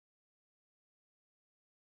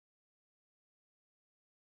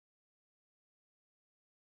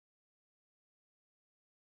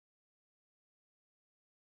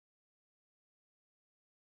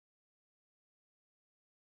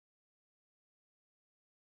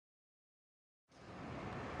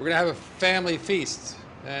we're going to have a family feast.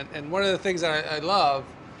 And one of the things that I love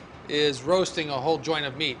is roasting a whole joint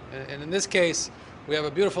of meat. And in this case, we have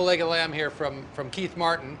a beautiful leg of lamb here from Keith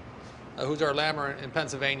Martin, who's our lammer in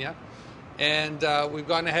Pennsylvania. And we've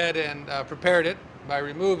gone ahead and prepared it by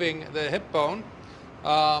removing the hip bone,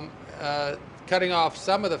 cutting off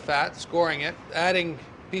some of the fat, scoring it, adding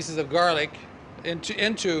pieces of garlic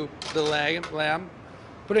into the lamb,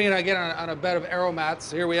 putting it again on a bed of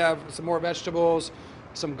aromats. Here we have some more vegetables,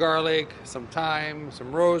 some garlic, some thyme,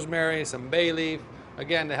 some rosemary, some bay leaf,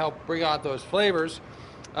 again to help bring out those flavors.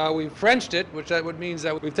 We've Frenched it, which means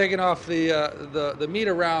that we've taken off the meat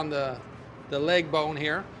around the leg bone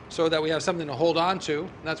here, so that we have something to hold on to.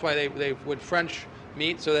 And that's why they would French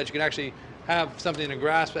meat, so that you can actually have something to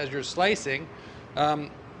grasp as you're slicing.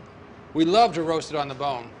 We love to roast it on the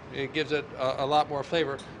bone. It gives it a lot more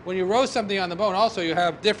flavor. When you roast something on the bone, also you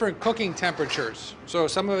have different cooking temperatures. So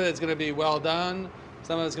some of it's going to be well done,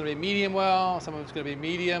 some of it's going to be medium well, some of it's going to be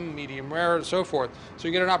medium rare, and so forth. So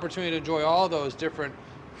you get an opportunity to enjoy all those different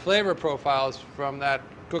flavor profiles from that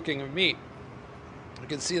cooking of meat. You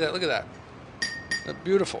can see that. Look at that.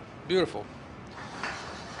 Beautiful, beautiful.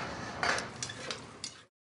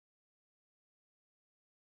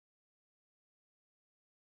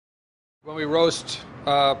 When we roast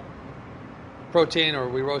protein, or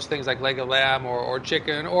we roast things like leg of lamb or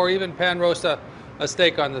chicken, or even pan roast a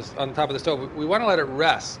steak on top of the stove, we want to let it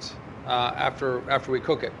rest after we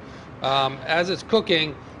cook it. As it's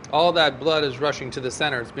cooking, all that blood is rushing to the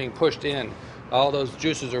center. It's being pushed in. All those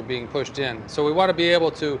juices are being pushed in. So we want to be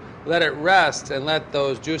able to let it rest and let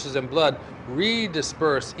those juices and blood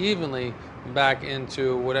redisperse evenly back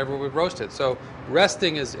into whatever we've roasted. So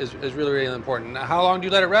resting is really, really important. Now, how long do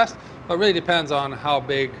you let it rest? Well, it really depends on how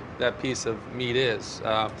big that piece of meat is.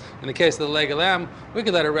 In the case of the leg of lamb, we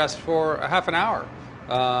could let it rest for a half an hour,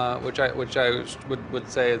 which I would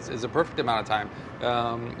say is a perfect amount of time.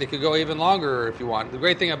 It could go even longer if you want. The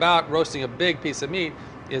great thing about roasting a big piece of meat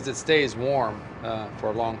is it stays warm for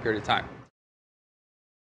a long period of time.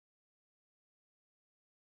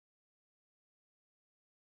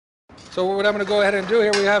 So what I'm going to go ahead and do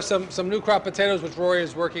here, we have some new crop potatoes which Rory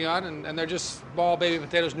is working on, and they're just small baby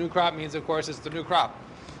potatoes. New crop means, of course, it's the new crop.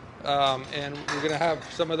 And we're going to have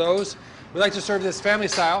some of those. We like to serve this family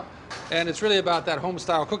style, and it's really about that home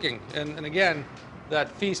style cooking, and again, that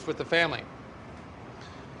feast with the family.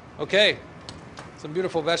 Okay, some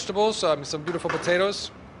beautiful vegetables, some beautiful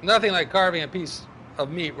potatoes. Nothing like carving a piece of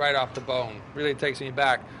meat right off the bone. Really takes me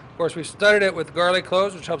back. Of course, we studded it with garlic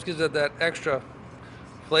cloves, which helps give it that extra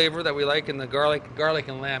flavor that we like, and the garlic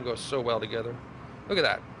and lamb goes so well together. Look at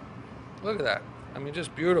that. Look at that. I mean,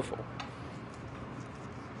 just beautiful.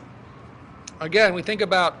 Again, we think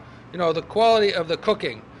about, the quality of the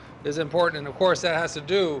cooking is important, and of course that has to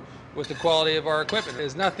do with the quality of our equipment.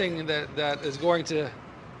 There's nothing that is going to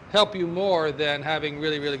help you more than having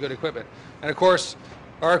really, really good equipment. And of course,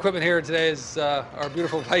 our equipment here today is our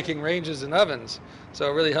beautiful Viking ranges and ovens, so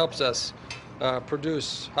it really helps us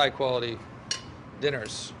produce high quality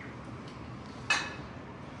dinners.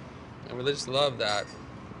 And we just love that.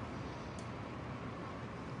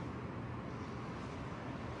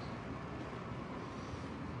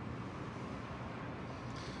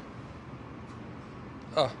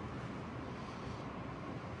 Oh.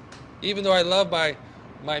 Even though I love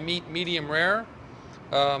my meat medium rare,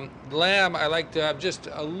 lamb I like to have just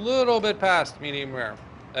a little bit past medium rare.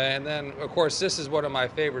 And then, of course, this is one of my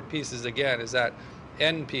favorite pieces, again, is that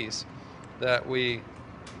end piece that we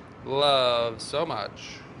love so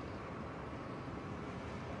much.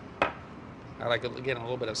 I like, again, a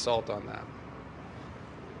little bit of salt on that.